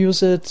how to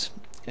use it.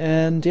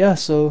 And yeah,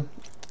 so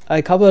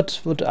I covered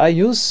what I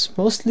use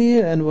mostly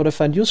and what I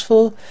find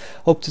useful.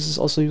 Hope this is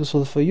also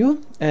useful for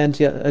you. And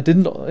yeah, I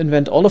didn't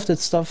invent all of that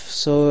stuff,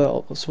 so I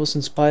also was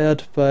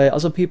inspired by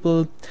other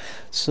people.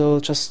 So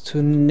just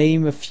to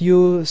name a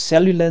few,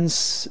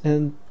 Cellulence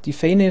and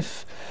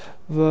Defanive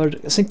were,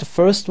 I think, the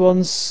first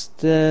ones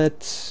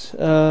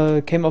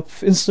that came up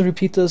with instant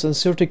repeaters and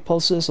zero-tick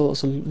pulses. I'll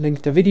also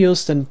link their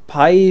videos. Then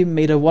Pi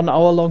made a 1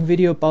 hour long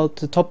video about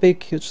the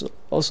topic, which is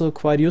also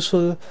quite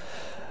useful.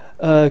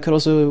 Could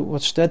also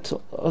watch that.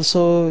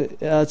 Also,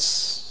 yeah,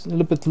 it's a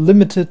little bit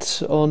limited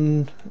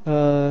on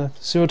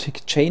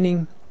zero-tick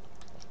chaining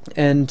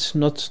and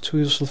not too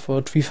useful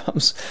for tree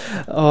farms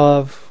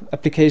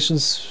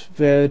applications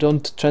where you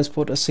don't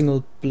transport a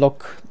single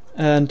block.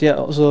 And yeah,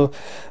 also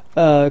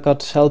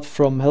got help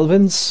from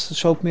Helvins,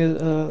 showed me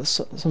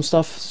some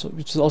stuff, so,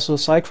 which is also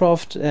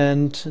Psycraft,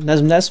 and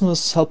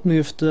Nasmus helped me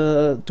with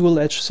the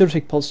dual-edge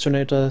zero-tick pulse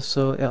generator.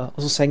 So yeah,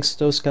 also thanks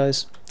to those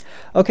guys.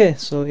 Okay,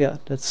 so yeah,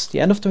 that's the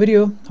end of the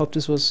video. Hope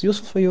this was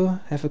useful for you.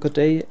 Have a good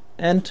day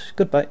and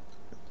goodbye.